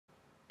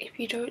If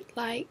you don't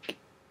like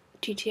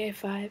GTA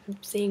 5 and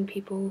seeing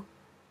people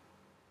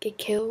get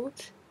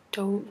killed,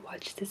 don't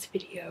watch this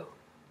video.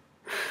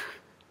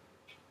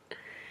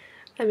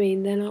 I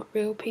mean, they're not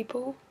real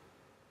people,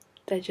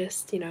 they're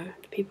just, you know,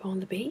 the people on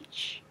the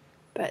beach.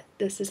 But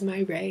this is my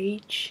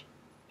rage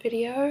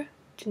video.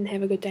 Didn't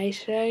have a good day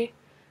today,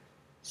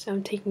 so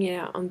I'm taking it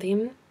out on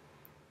them.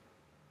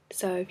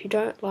 So if you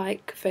don't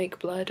like fake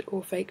blood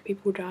or fake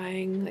people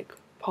dying, like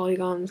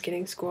polygons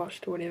getting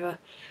squashed or whatever,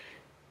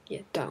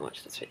 yeah, don't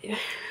watch this video.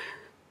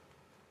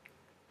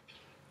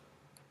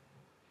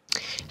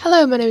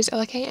 Hello, my name is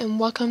LK and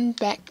welcome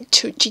back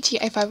to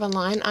GTA 5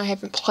 Online. I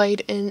haven't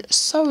played in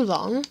so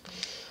long.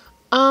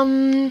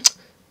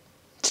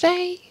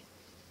 Today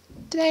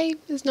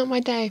is not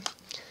my day.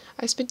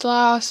 I spent the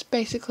last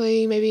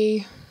basically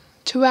maybe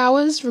 2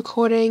 hours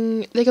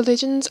recording League of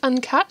Legends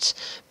Uncut,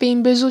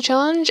 Bean Boozled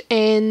Challenge,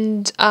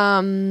 and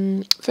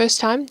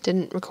first time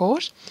didn't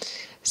record.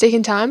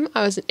 Second time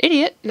I was an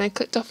idiot and I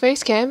clicked off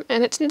Facecam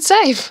and it didn't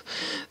save.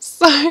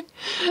 So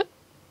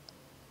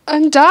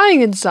I'm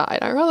dying inside.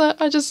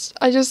 I just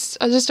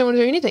don't want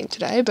to do anything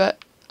today,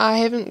 but I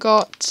haven't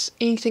got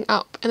anything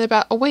up in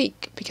about a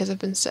week because I've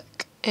been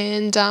sick.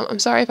 And I'm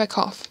sorry if I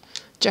cough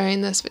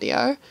during this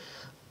video.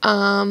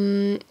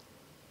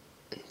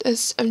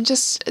 It's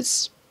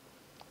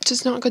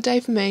just not a good day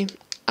for me.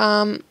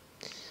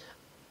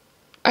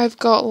 I've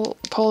got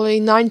probably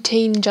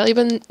 19 jelly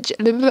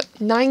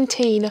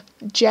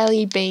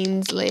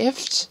beans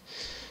left,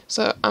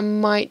 so I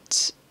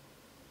might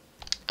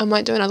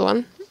do another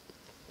one.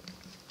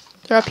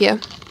 They're up here.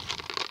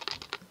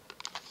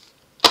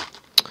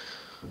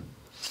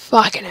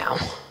 Fucking hell.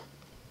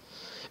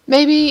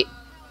 Maybe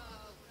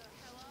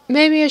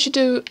I should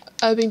do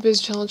a Bean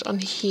Boozled challenge on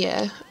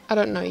here. I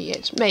don't know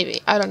yet.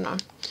 Maybe. I don't know.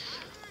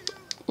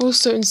 We'll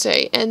soon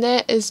see. And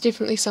that is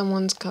definitely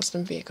someone's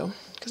custom vehicle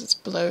because it's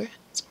blue.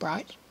 It's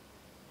bright.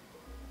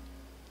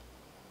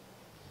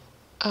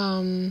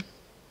 I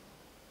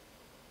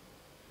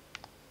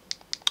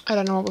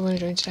don't know what we're going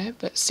to do today,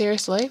 but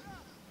seriously.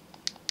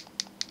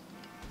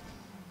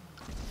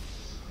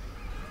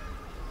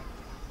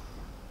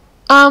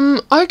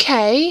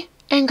 Okay.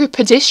 Angry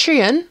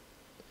pedestrian.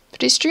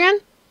 Pedestrian?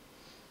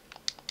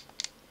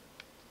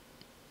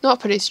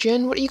 Not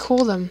pedestrian. What do you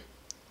call them?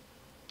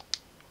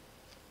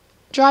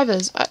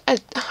 Drivers. I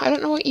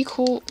don't know what you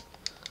call.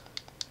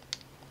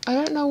 I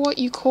don't know what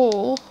you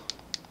call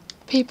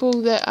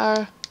people that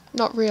are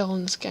not real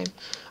in this game.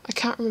 I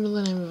can't remember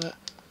the name of it.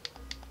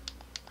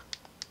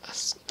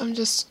 I'm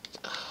just.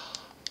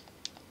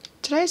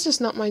 Today's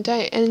just not my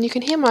day, and you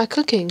can hear my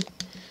cooking.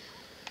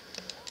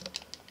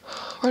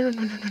 Oh, no.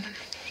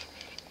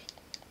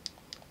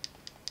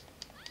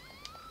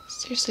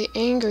 Seriously,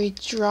 angry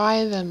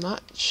driver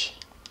much.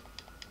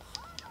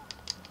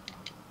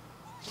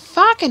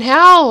 Fucking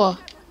hell!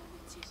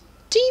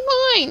 Do you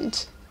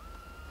mind?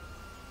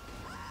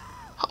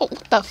 Oh,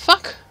 what the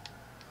fuck?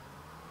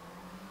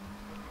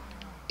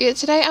 Yeah,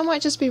 today I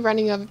might just be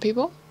running over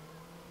people.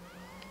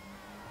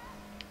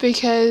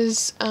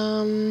 Because,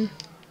 I'm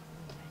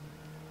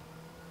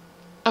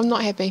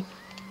not happy.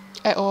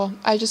 At all.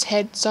 I just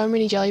had so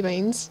many jelly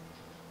beans.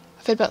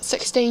 I've had about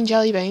 16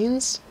 jelly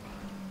beans.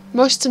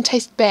 Most of them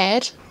taste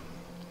bad.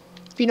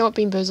 If you know what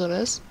Bean Boozled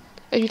is.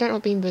 If you don't know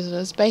what Bean Boozled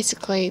is,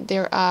 basically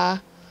there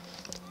are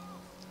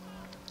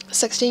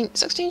 16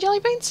 jelly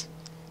beans,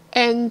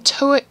 and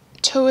two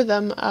of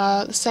them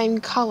are the same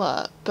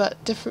colour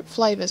but different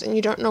flavours, and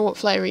you don't know what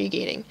flavour you're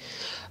getting.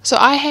 So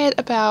I had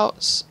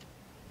about,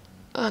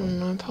 I don't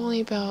know, probably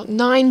about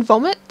 9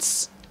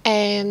 vomits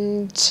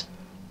and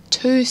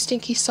 2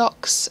 stinky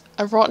socks,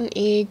 a rotten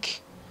egg,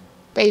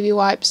 baby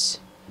wipes,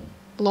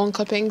 lawn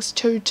clippings,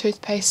 2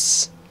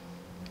 toothpastes,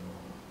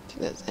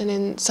 and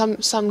then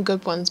some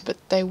good ones, but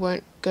they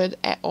weren't good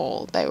at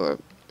all. They were.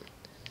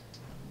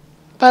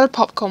 Buttered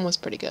popcorn was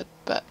pretty good,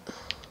 but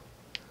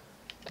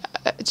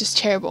just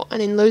terrible.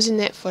 And then losing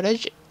that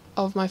footage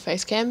of my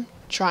face cam,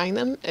 trying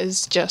them,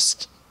 is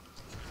just.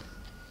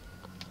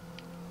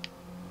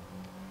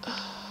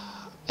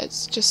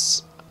 It's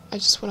just. I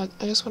just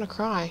wanna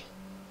cry.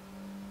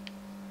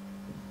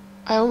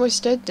 I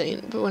almost did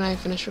then, but when I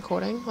finished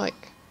recording,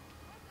 like,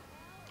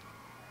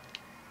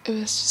 it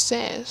was just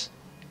sad.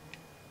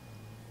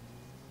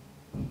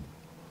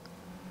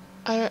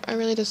 I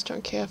really just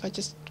don't care if I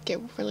just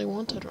get really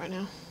wanted right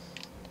now.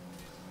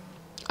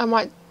 I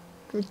might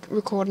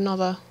record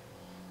another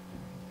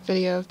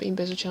video of Bean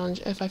Boozled challenge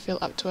if I feel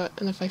up to it,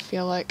 and if I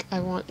feel like I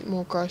want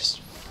more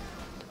gross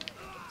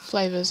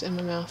flavours in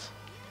my mouth.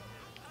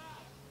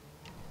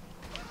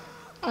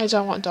 I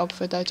don't want dog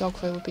food though. Dog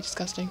food would be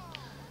disgusting.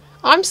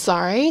 I'm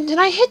sorry, did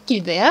I hit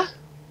you there?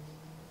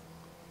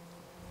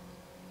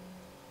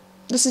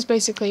 This is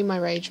basically my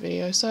rage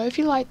video, so if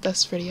you like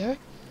this video,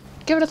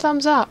 give it a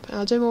thumbs up and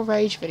I'll do more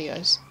rage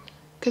videos.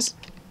 Because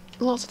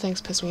lots of things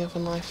piss me off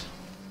in life.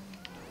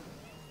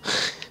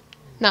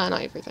 Nah,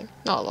 not everything.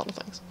 Not a lot of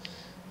things.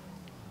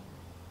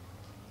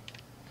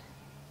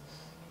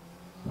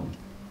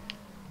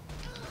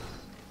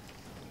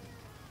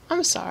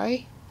 I'm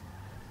sorry.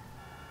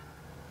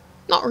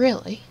 Not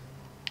really.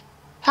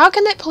 How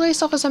can that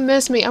police officer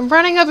miss me? I'm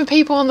running over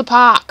people in the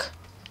park.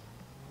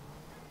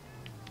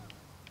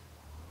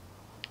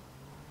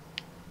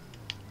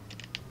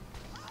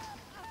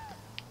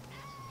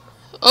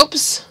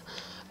 Oops.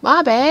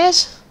 My bad.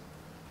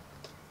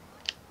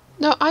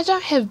 No, I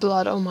don't have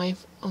blood on my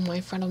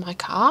front of my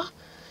car.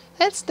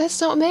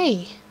 That's not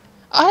me.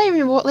 I don't even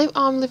remember what level.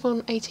 Oh, I'm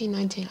level 18,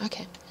 19.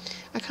 Okay.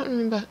 I can't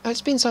remember.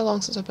 It's been so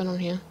long since I've been on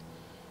here.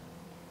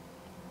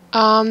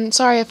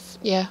 Sorry if,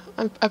 yeah,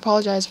 I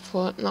apologize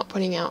for not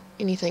putting out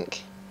anything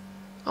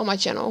on my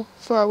channel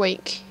for a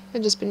week.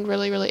 I've just been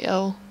really, really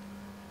ill.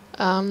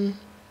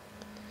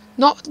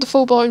 Not the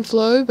full-blown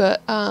flu,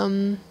 but,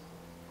 oh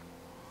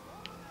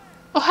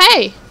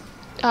hey!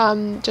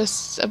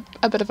 Just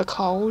a bit of a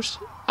cold,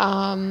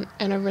 and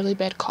a really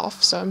bad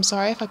cough, so I'm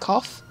sorry if I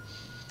cough.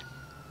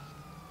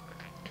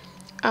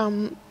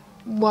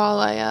 While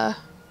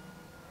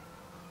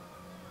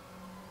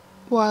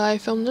I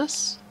film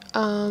this.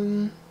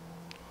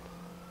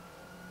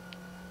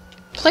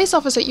 Police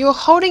officer, you're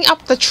holding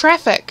up the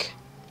traffic!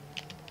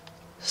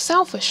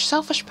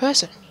 Selfish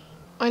person.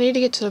 I need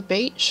to get to the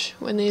beach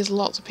when there's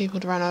lots of people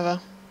to run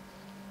over.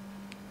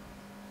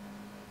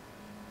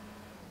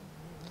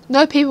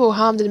 No people were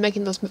harmed in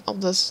making this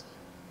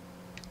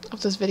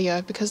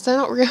video because they're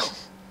not real.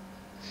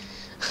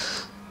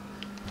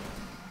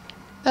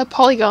 They're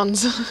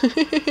polygons.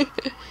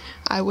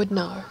 I would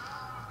know.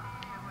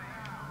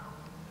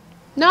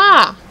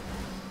 Nah!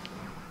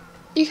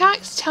 You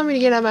can't tell me to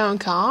get out of my own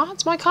car.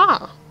 It's my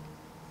car.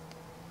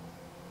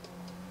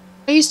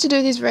 I used to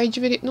do these rage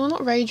videos. No,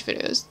 not rage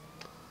videos.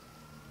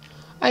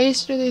 I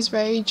used to do these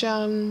rage,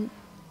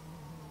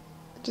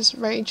 just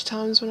rage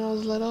times when I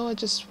was little. I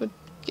just would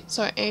get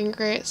so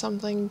angry at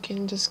something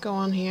and just go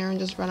on here and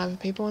just run over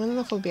people and then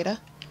I feel better.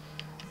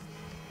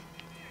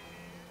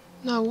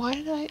 No, why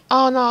did I?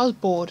 Oh no, I was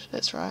bored.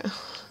 That's right.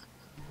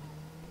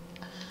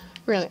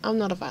 Really, I'm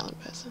not a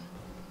violent person.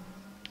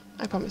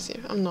 I promise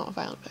you, I'm not a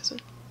violent person.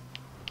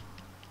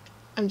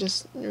 I'm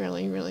just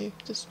really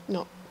just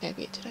not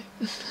happy today.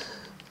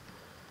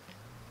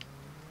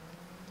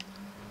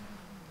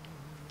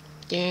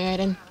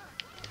 Darn.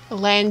 A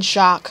land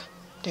shark.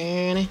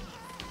 Darn.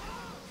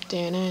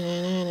 Darn.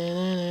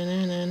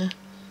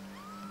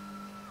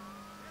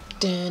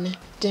 Darn.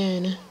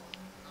 Darn.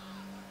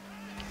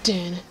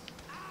 Darn.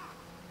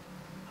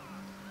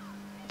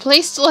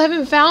 Police still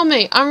haven't found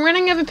me. I'm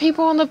running over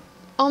people on the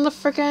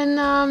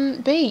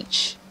frickin'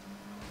 beach.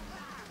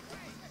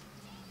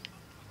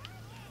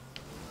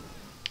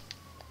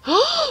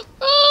 Oh!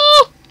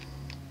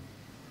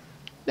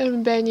 That would have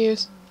been bad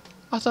news.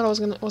 I thought I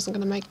wasn't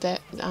gonna make that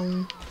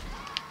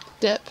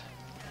dip.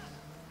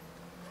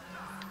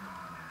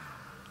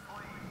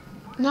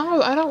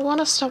 No, I don't want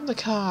to stop the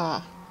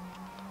car.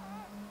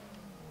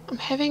 I'm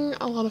having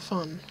a lot of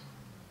fun.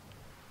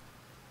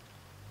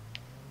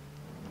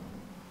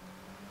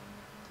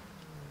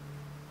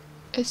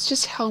 It's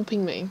just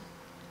helping me.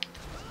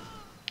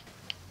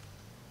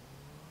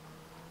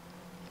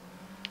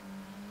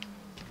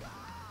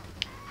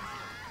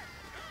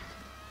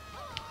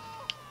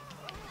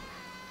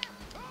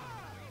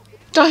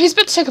 Oh, he's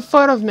about to take a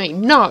photo of me.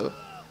 No.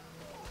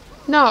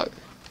 No.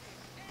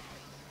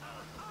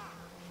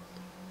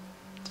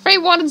 3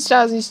 wanted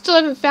stars and you still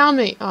haven't found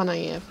me. Oh, no,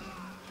 you have.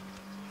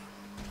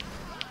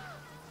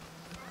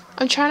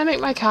 I'm trying to make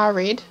my car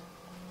red.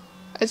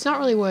 It's not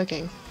really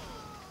working.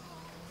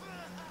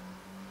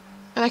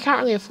 And I can't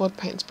really afford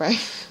paint spray.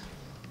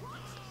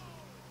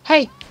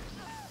 Hey!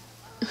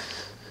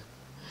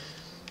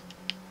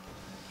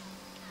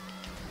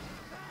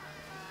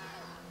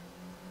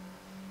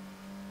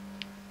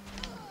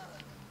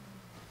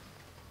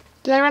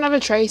 Did I run over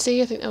Tracy?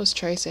 I think that was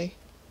Tracy.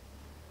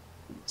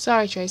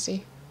 Sorry,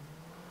 Tracy.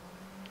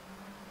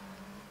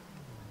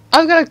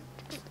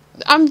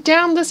 I'm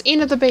down this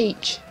end of the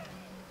beach.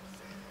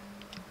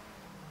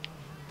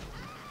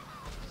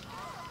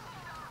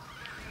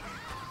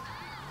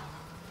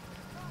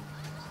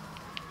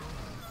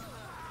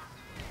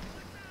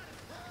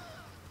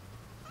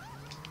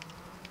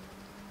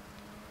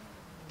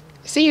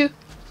 See you.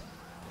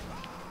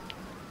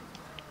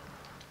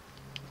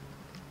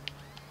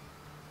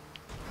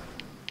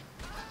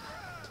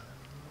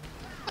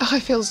 Oh, I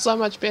feel so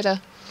much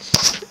better.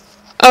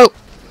 Oh!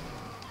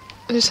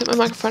 I just hit my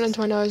microphone into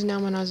my nose, now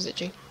my nose is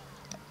itchy.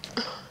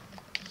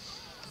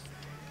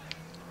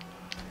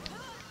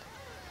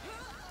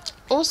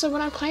 Also,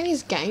 when I play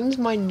these games,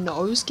 my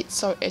nose gets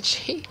so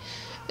itchy.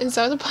 And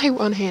so to play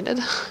one-handed.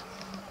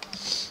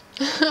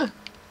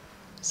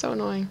 So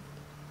annoying.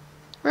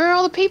 Where are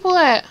all the people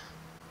at?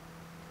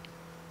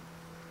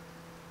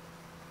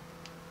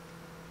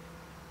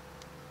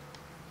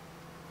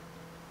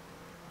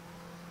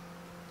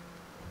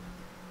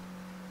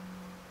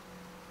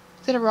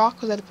 Is that a rock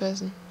or is that a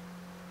person?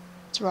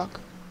 It's a rock.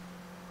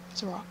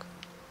 It's a rock.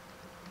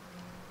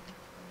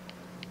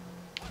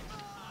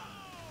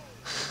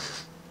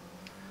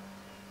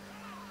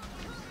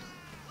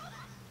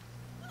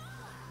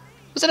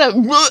 Was that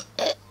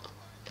a...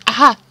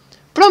 Aha!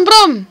 Brum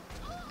brum!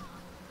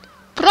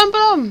 Brum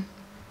brum!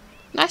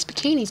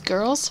 martinis,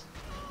 girls.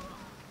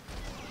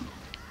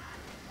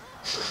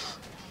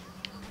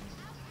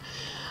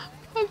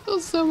 I feel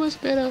so much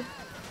better.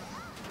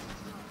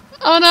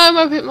 Oh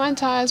no, my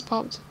tire's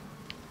popped.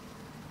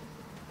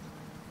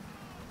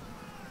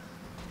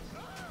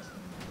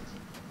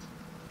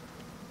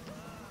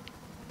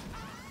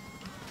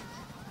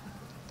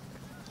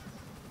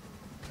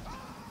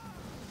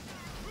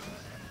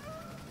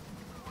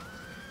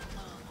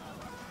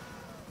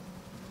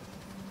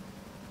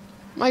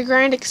 My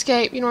grand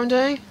escape, you know what I'm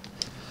doing?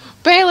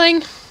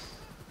 Bailing!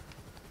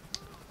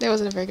 That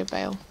wasn't a very good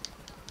bail.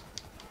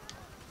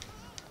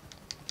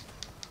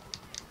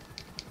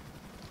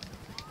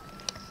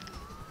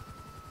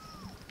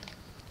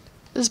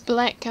 This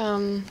black,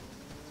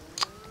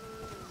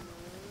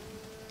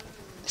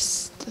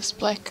 this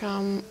black,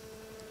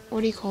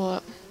 what do you call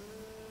it?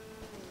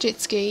 Jet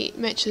ski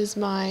matches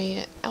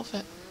my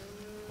outfit.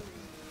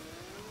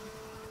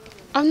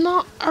 I'm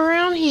not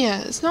around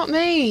here. It's not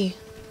me.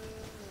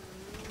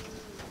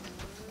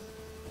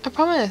 I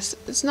promise.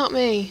 It's not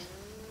me.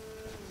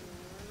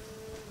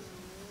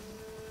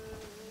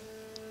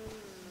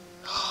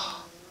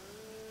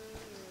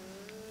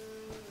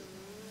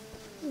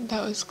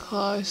 That was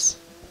close.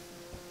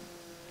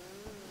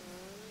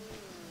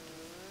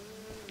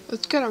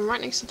 It's good. I'm right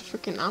next to the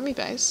freaking army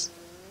base.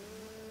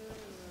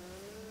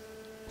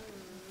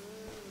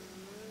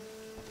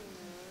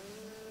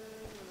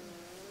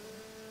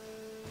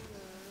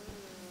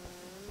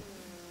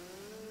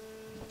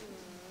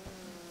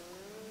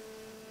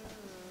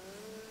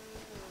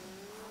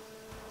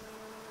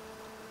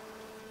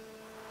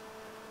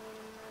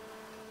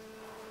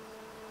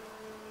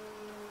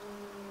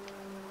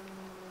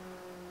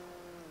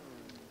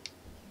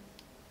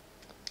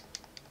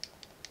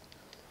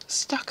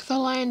 Stuck the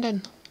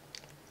landing.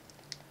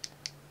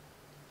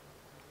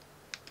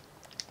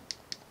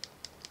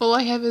 All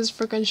I have is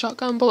freaking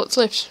shotgun bullets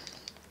left.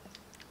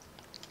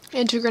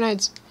 And 2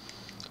 grenades.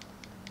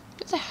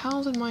 Where the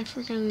hell did my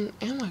freaking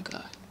ammo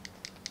go?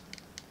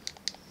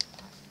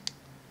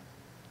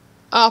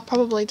 Oh,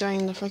 probably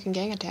doing the freaking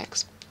gang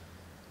attacks.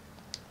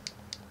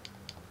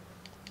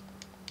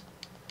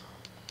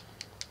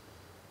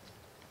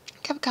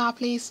 Have a car,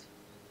 please.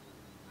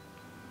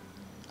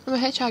 I'm a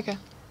hitchhiker.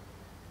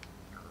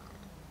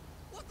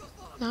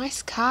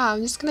 Nice car.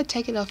 I'm just gonna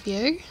take it off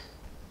you.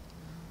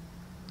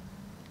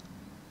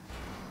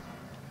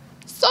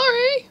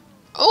 Sorry!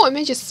 Oh, I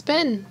made you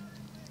spin.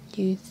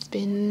 You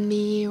spin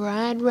me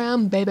right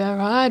round, baby,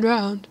 right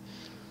round.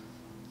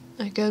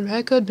 Like a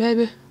record,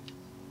 baby.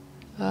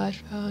 Right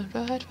round,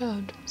 right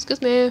round.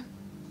 Excuse me.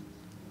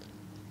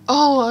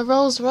 Oh, a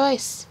Rolls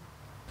Royce.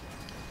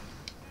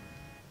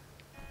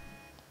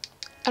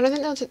 I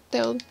don't think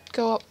they'll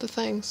go up the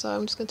thing, so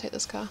I'm just gonna take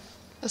this car.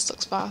 This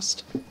looks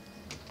fast. I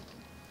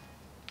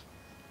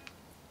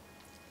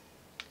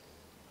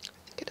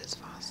think it is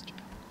fast.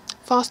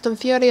 Fast and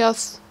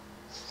Furious.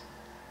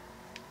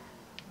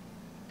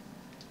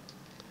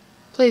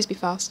 Please be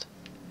fast.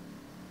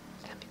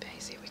 Enemy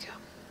base, here we go.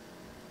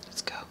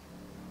 Let's go.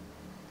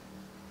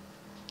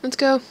 Let's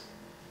go.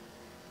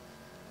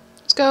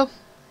 Let's go.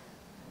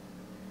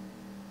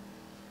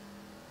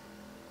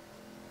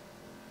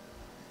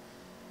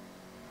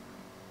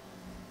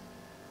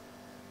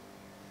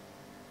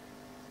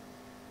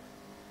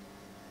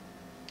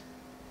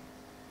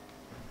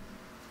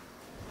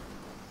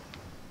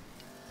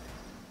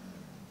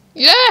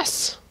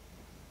 Yes!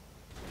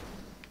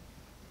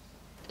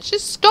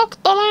 She's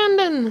stuck the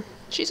landing.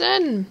 She's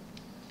in.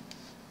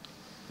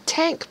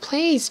 Tank,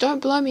 please, don't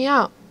blow me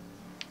out.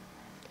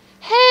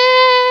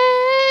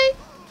 Hey!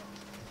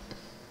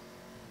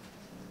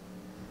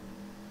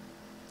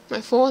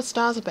 My 4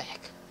 stars are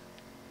back.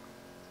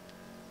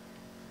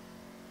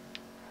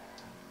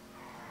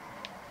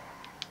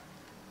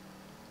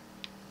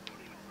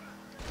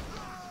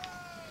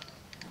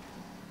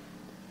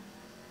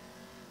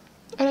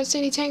 I don't see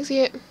any tanks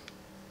yet.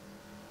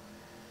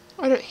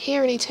 I don't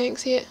hear any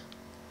tanks yet.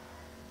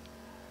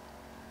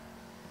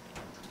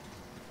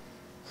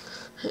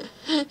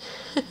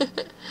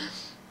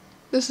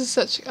 This is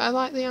such... I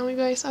like the army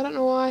base. I don't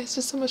know why. It's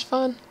just so much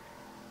fun.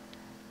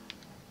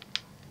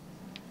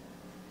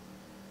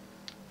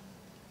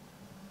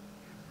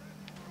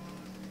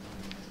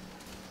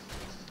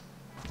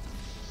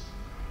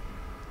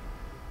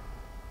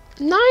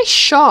 Nice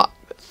shot.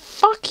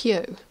 Fuck you.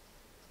 I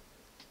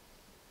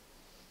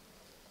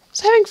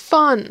was having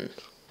fun.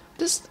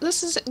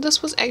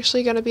 This was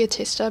actually going to be a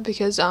tester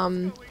because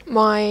my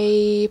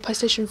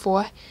PlayStation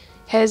 4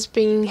 has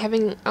been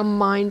having a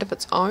mind of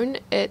its own.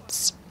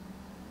 It's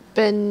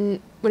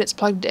been, when it's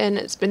plugged in,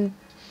 it's been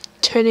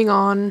turning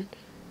on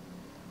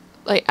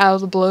like out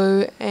of the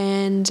blue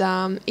and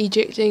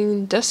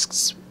ejecting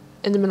discs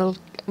in the middle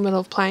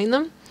of playing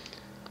them.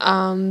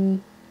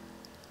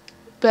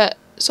 But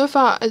so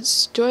far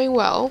it's doing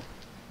well.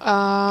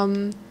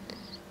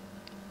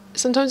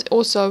 Sometimes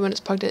also when it's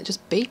plugged in it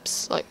just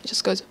beeps, like it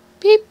just goes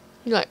beep.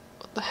 You're like,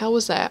 what the hell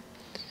was that?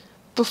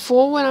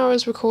 Before, when I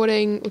was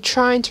recording or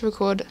trying to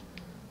record,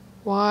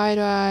 why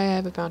do I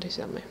have a bounty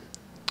set on me?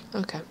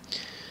 Okay.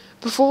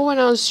 Before, when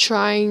I was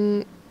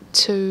trying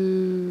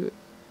to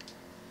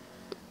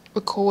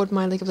record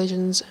my League of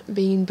Legends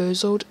Being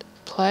Boozled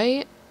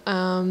play,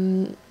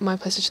 my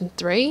PlayStation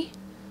 3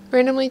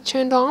 randomly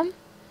turned on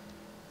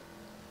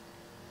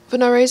for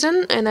no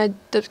reason, and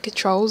the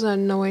controls are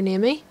nowhere near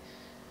me,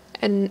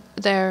 and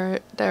they're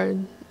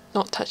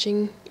not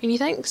touching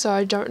anything, so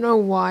I don't know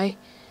why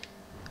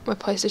my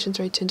PlayStation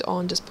 3 turned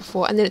on just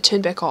before, and then it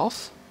turned back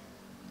off.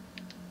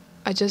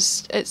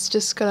 It's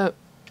just got a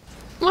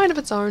mind of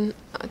its own.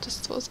 I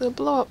just thought it was gonna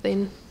blow up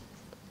then.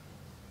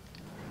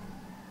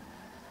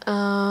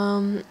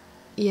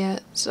 Yeah,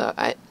 so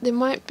there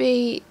might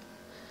be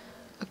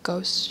a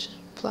ghost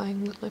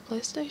playing with my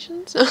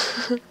PlayStations.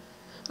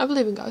 I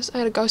believe in ghosts. I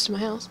had a ghost in my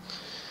house.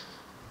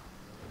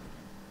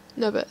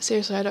 No, but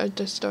seriously, I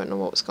just don't know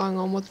what's going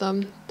on with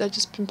them. They've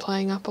just been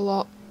playing up a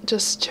lot,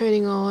 just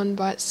turning on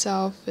by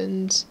itself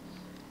and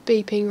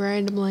beeping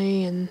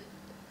randomly, and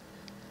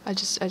I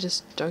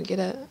just don't get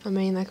it. I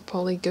mean, I could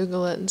probably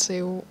Google it and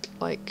see,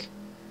 like,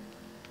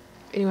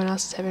 if anyone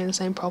else is having the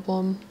same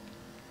problem.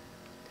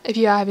 If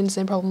you are having the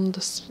same problem,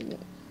 just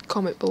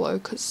comment below,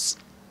 because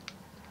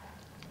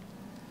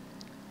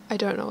I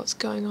don't know what's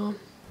going on.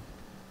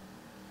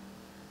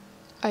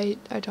 I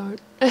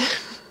don't.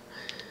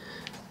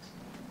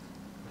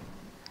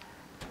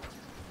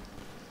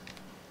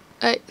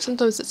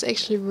 Sometimes it's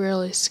actually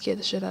really scared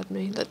the shit out of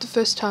me. Like the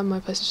first time my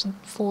PlayStation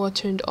 4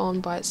 turned on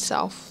by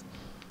itself,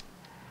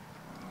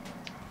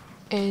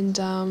 and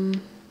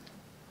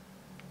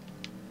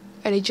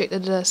it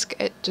ejected the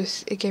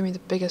disc, it gave me the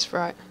biggest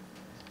fright.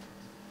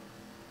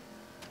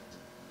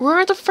 Where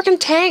are the freaking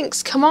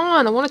tanks? Come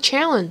on, I want a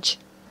challenge.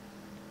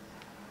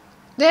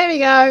 There we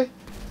go.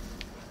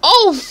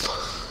 Oh!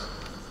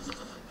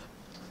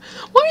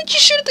 Why did you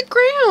shoot at the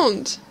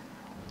ground?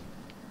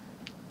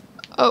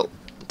 Oh,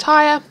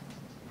 tire.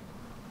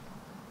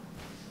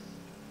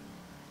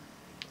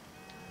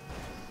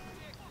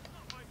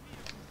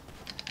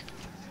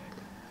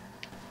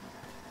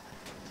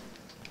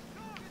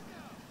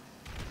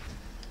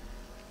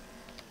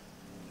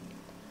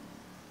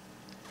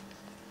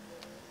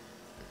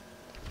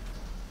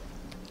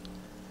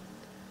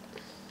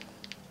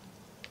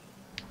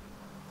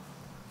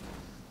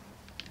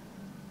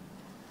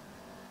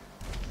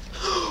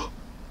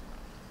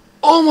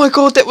 Oh my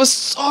god, that was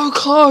so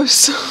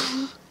close!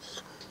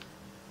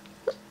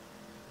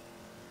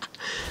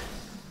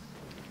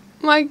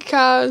 My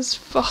car's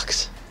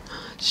fucked.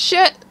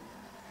 Shit!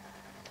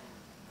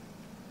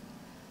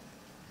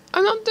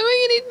 I'm not doing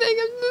anything,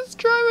 I'm just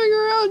driving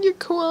around your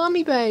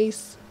Kiwami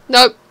base.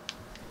 Nope.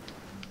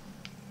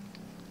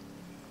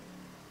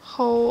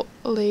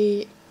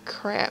 Holy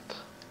crap.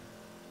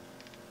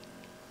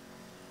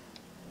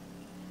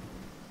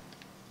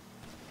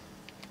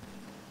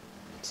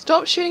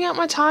 Stop shooting out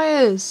my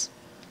tires!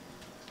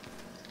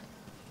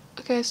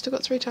 Okay, I still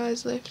got 3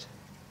 tires left.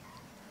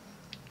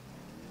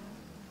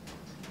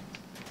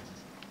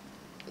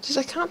 Just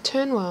I can't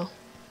turn well.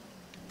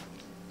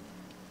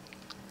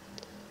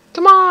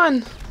 Come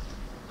on!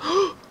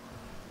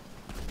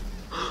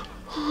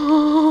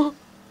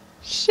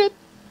 Shit!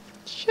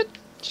 Shit!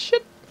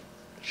 Shit!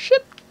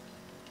 Shit!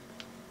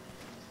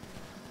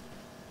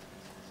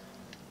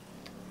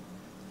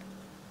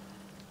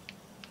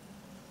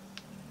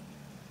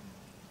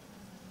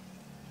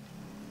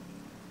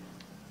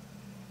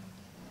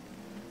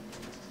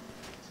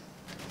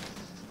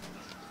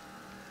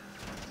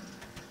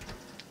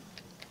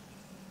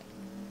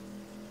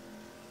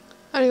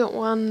 I only got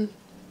one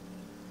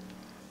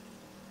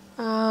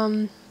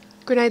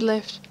grenade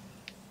left.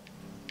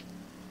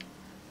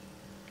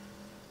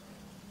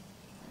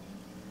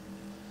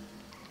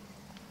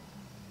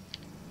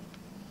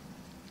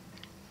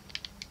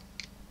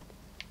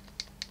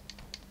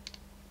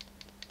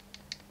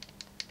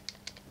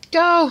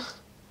 Go!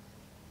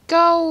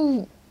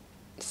 Go!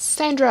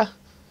 Sandra!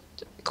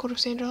 I called her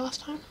Sandra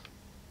last time.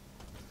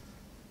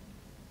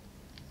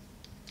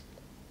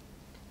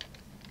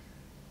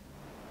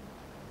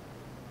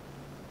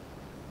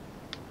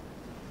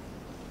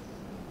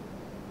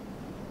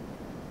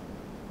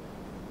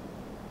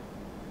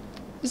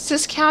 Does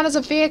this count as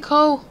a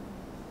vehicle?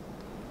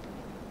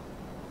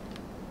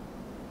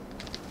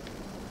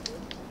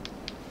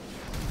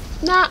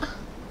 Nah.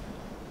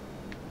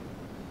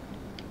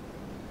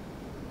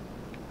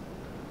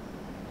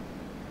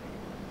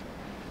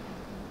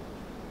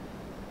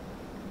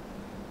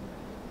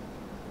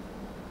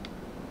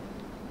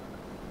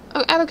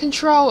 I'm out of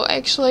control,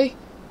 actually.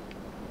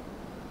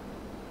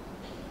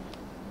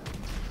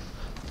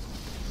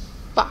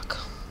 Fuck.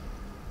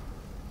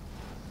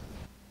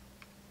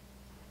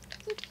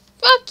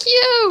 Fuck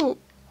you!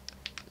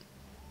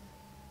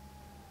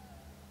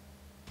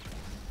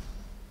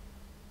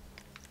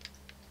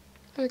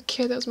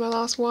 Okay, that was my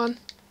last one.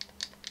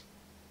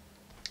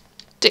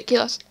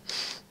 Ridiculous.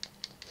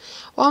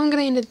 Well, I'm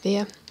gonna end it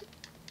there.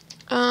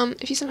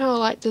 If you somehow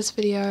like this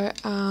video,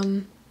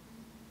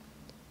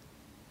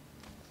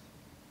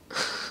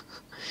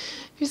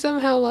 if you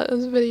somehow like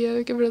this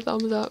video, give it a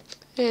thumbs up.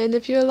 And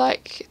if you'd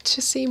like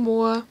to see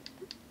more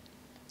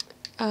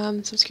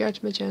subscribe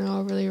to my channel.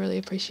 I really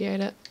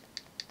appreciate it.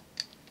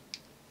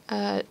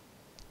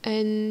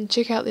 And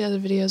check out the other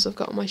videos I've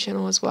got on my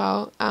channel as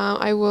well.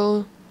 I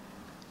will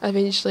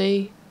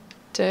eventually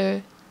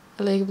do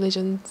a League of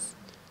Legends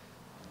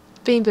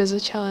Being Busy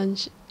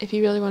challenge. If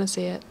you really want to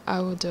see it, I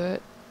will do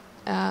it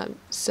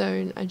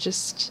soon. I'm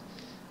just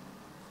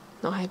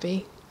not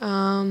happy. If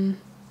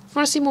you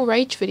want to see more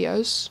rage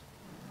videos,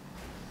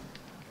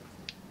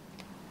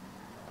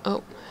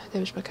 oh,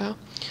 damaged my car.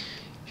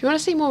 If you want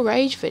to see more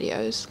rage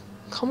videos,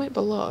 comment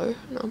below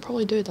and I'll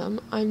probably do them.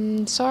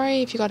 I'm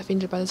sorry if you got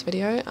offended by this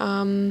video.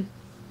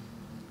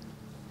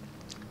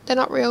 They're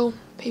not real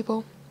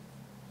people,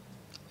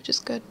 which is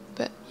good,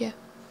 but yeah.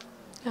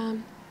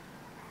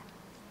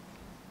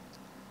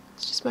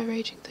 It's just my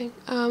raging thing.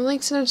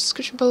 Links in the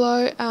description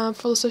below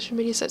for all the social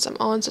media sites I'm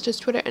on, such as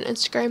Twitter and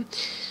Instagram.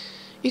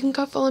 You can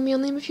go follow me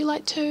on them if you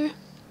like to.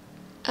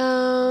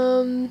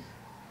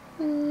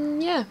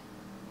 Yeah.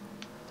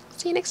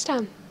 See you next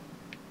time.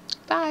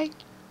 Bye.